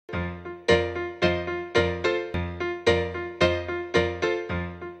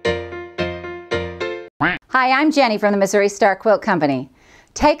Hi, I'm Jenny from the Missouri Star Quilt Company.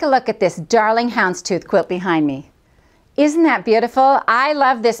 Take a look at this darling houndstooth quilt behind me. Isn't that beautiful? I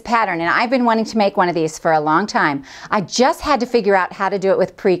love this pattern and I've been wanting to make one of these for a long time. I just had to figure out how to do it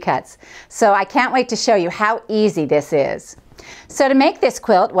with pre-cuts. So I can't wait to show you how easy this is. So to make this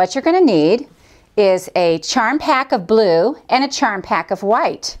quilt, what you're going to need is a charm pack of blue and a charm pack of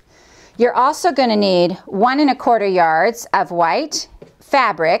white. You're also going to need 1 1/4 yards of white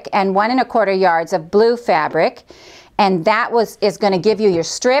fabric and 1 1/4 yards of blue fabric, and that is going to give you your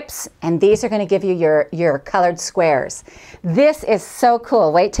strips, and these are going to give you your colored squares. This is so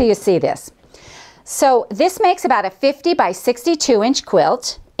cool. Wait till you see this. So this makes about a 50 by 62 inch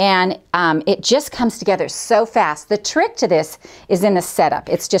quilt, and it just comes together so fast. The trick to this is in the setup.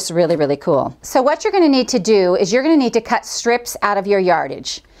 It's just really, really cool. So what you're going to need to do is you're going to need to cut strips out of your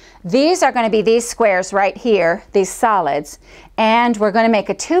yardage. These are going to be these squares right here, these solids, and we're going to make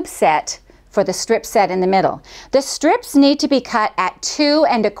a tube set for the strip set in the middle. The strips need to be cut at 2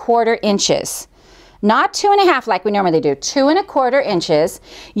 1/4 inches. Not 2 1/2 like we normally do, 2 1/4 inches.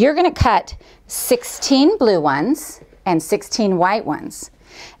 You're going to cut 16 blue ones and 16 white ones.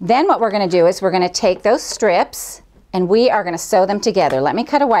 Then what we're going to do is we're going to take those strips and we are going to sew them together. Let me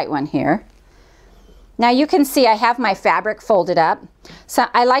cut a white one here. Now you can see I have my fabric folded up. So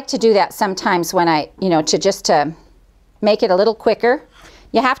I like to do that sometimes when to make it a little quicker.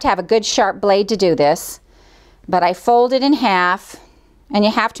 You have to have a good sharp blade to do this. But I fold it in half, and you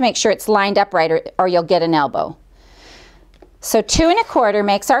have to make sure it's lined up right or you'll get an elbow. So 2 1/4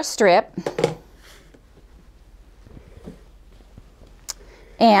 makes our strip.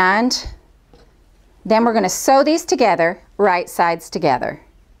 And then we're going to sew these together, right sides together.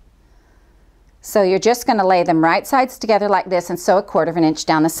 So you're just going to lay them right sides together like this and sew a 1/4 inch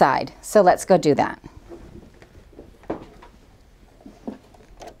down the side. So let's go do that.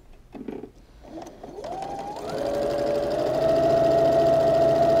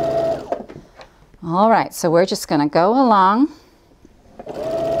 All right, so we're just going to go along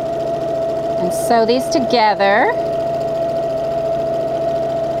and sew these together.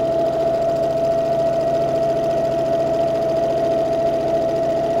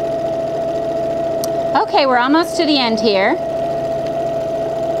 Okay, we're almost to the end here.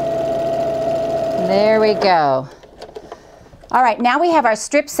 There we go. All right, now we have our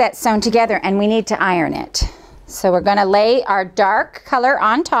strip set sewn together and we need to iron it. So we're going to lay our dark color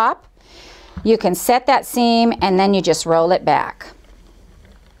on top. You can set that seam and then you just roll it back.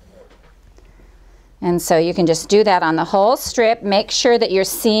 And so you can just do that on the whole strip. Make sure that your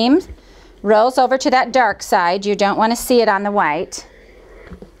seam rolls over to that dark side. You don't want to see it on the white.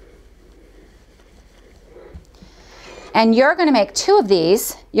 And you're going to make 2 of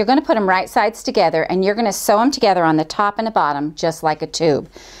these. You're going to put them right sides together and you're going to sew them together on the top and the bottom just like a tube.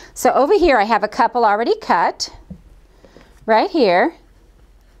 So over here I have a couple already cut right here.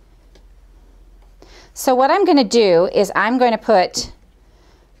 So what I'm going to do is I'm going to put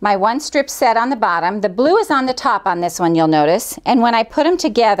my 1 strip set on the bottom. The blue is on the top on this one, you'll notice. And when I put them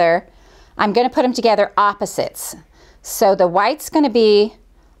together, I'm going to put them together opposites. So the white's going to be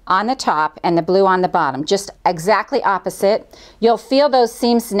on the top and the blue on the bottom, just exactly opposite. You'll feel those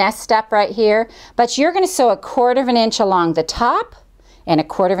seams nest up right here, but you're going to sew a 1/4 inch along the top and a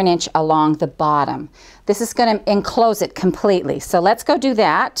 1/4 inch along the bottom. This is going to enclose it completely. So let's go do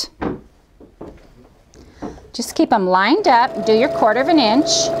that. Just keep them lined up, do your 1/4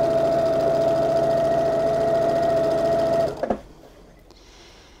 inch.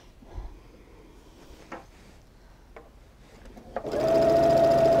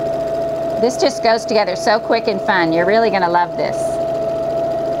 This just goes together so quick and fun. You're really going to love this.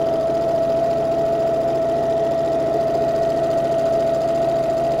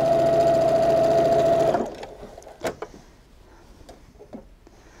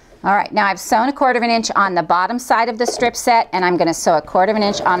 All right, now I've sewn a 1/4 inch on the bottom side of the strip set, and I'm going to sew a 1/4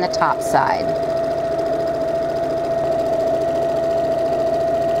 inch on the top side.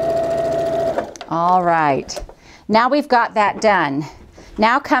 All right, now we've got that done.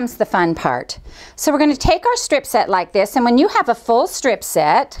 Now comes the fun part. So we're going to take our strip set like this, and when you have a full strip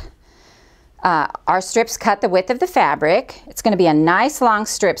set, our strips cut the width of the fabric. It's going to be a nice long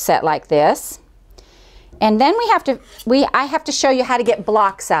strip set like this. And then I have to show you how to get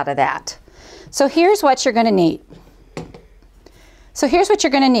blocks out of that. So here's what you're going to need.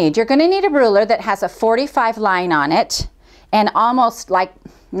 You're going to need a ruler that has a 45 line on it, and almost like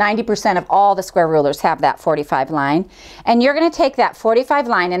 90% of all the square rulers have that 45 line. And you're going to take that 45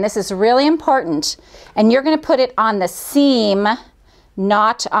 line, and this is really important, and you're going to put it on the seam,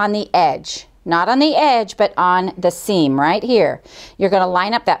 not on the edge. Not on the edge, but on the seam right here. You're going to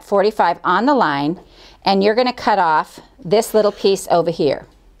line up that 45 on the line, and you're going to cut off this little piece over here.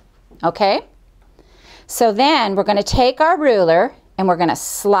 Okay? So then we're going to take our ruler and we're going to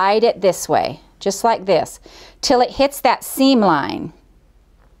slide it this way, just like this, till it hits that seam line.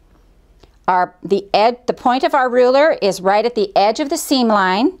 The point of our ruler is right at the edge of the seam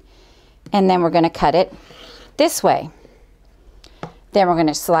line, and then we're going to cut it this way. Then we're going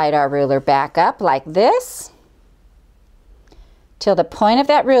to slide our ruler back up like this till the point of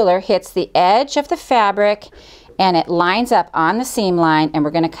that ruler hits the edge of the fabric and it lines up on the seam line, and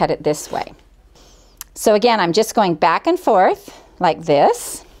we're going to cut it this way. So again, I'm just going back and forth like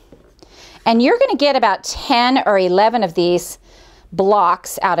this, and you're going to get about 10 or 11 of these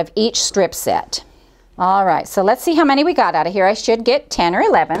blocks out of each strip set. All right, so let's see how many we got out of here. I should get 10 or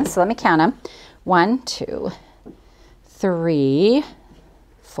 11, so let me count them. 1, 2, 3,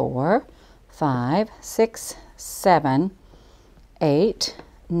 4, 5, 6, 7, 8,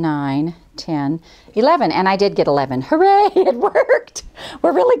 9, 10, 11, and I did get 11. Hooray, it worked.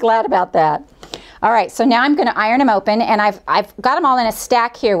 We're really glad about that. All right, so now I'm going to iron them open, and I've got them all in a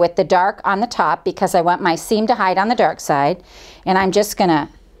stack here with the dark on the top because I want my seam to hide on the dark side, and I'm just going to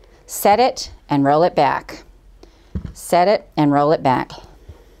set it and roll it back. Set it and roll it back.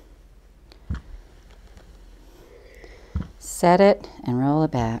 Set it and roll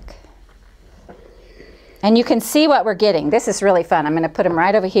it back. And you can see what we're getting. This is really fun. I'm going to put them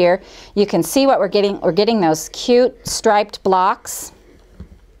right over here. You can see what we're getting. We're getting those cute striped blocks.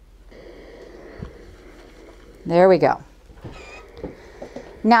 There we go.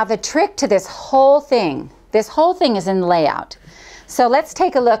 Now the trick to this whole thing is in the layout. So let's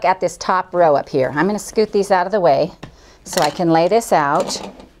take a look at this top row up here. I'm going to scoot these out of the way so I can lay this out.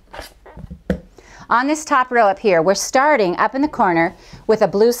 On this top row up here, we're starting up in the corner with a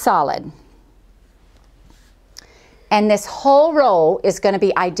blue solid. And this whole row is going to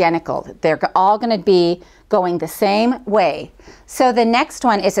be identical. They're all going to be going the same way. So the next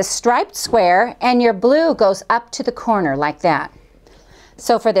one is a striped square, and your blue goes up to the corner like that.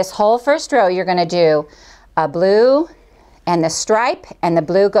 So for this whole first row, you're going to do a blue and the stripe, and the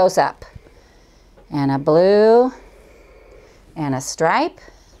blue goes up. And a blue and a stripe,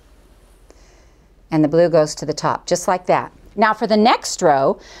 and the blue goes to the top, just like that. Now for the next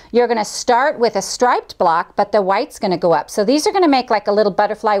row, you're going to start with a striped block, but the white's going to go up. So these are going to make like a little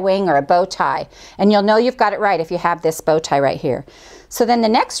butterfly wing or a bow tie. And you'll know you've got it right if you have this bow tie right here. So then the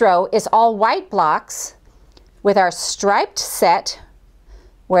next row is all white blocks with our striped set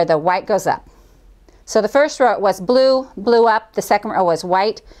where the white goes up. So the first row was blue, blue up. The second row was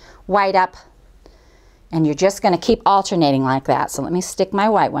white, white up. And you're just going to keep alternating like that. So let me stick my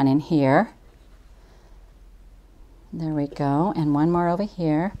white one in here. There we go, and one more over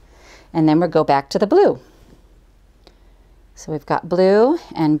here, and then we'll go back to the blue. So we've got blue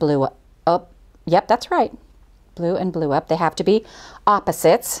and blue up. Yep, that's right. Blue and blue up. They have to be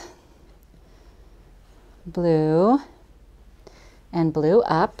opposites. Blue and blue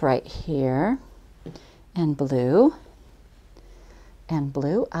up right here, and blue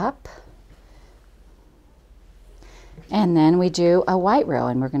up. And then we do a white row,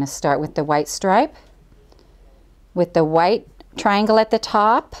 and we're going to start with the white stripe, with the white triangle at the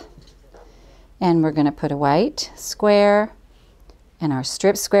top, and we're going to put a white square and our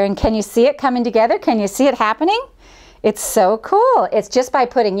strip square. And can you see it coming together? Can you see it happening? It's so cool. It's just by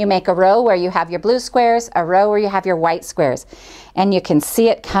putting, you make a row where you have your blue squares, a row where you have your white squares, and you can see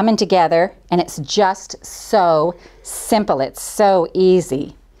it coming together, and it's just so simple. It's so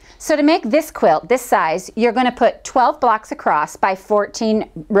easy. So to make this quilt this size, you're going to put 12 blocks across by 14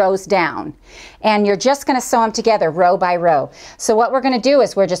 rows down. And you're just going to sew them together row by row. So what we're going to do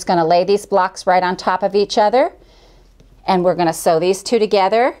is we're just going to lay these blocks right on top of each other. And we're going to sew these two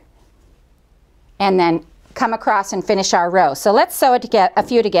together. And then come across and finish our row. So let's sew it together, a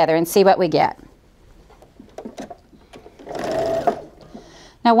few together, and see what we get.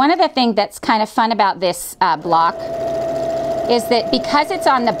 Now one of the things that's kind of fun about this block is that because it's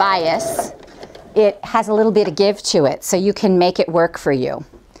on the bias, it has a little bit of give to it, so you can make it work for you.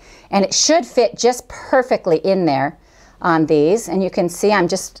 And it should fit just perfectly in there on these. And you can see I'm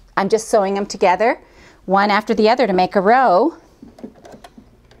just sewing them together, one after the other, to make a row.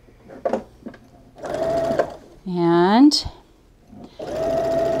 And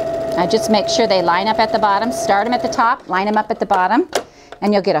I just make sure they line up at the bottom. Start them at the top, line them up at the bottom,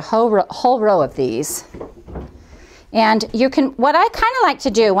 and you'll get a whole row of these. And you can, what I kind of like to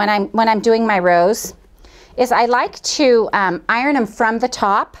do when I'm doing my rows is I like to iron them from the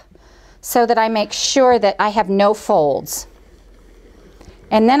top so that I make sure that I have no folds.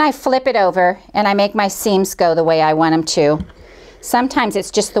 And then I flip it over and I make my seams go the way I want them to. Sometimes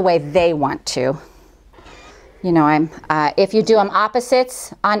it's just the way they want to. You know, if you do them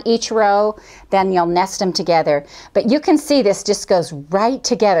opposites on each row, then you'll nest them together. But you can see this just goes right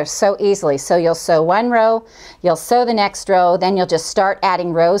together so easily. So you'll sew one row, you'll sew the next row, then you'll just start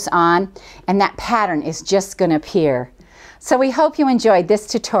adding rows on, and that pattern is just going to appear. So we hope you enjoyed this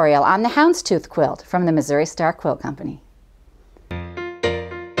tutorial on the Houndstooth quilt from the Missouri Star Quilt Company.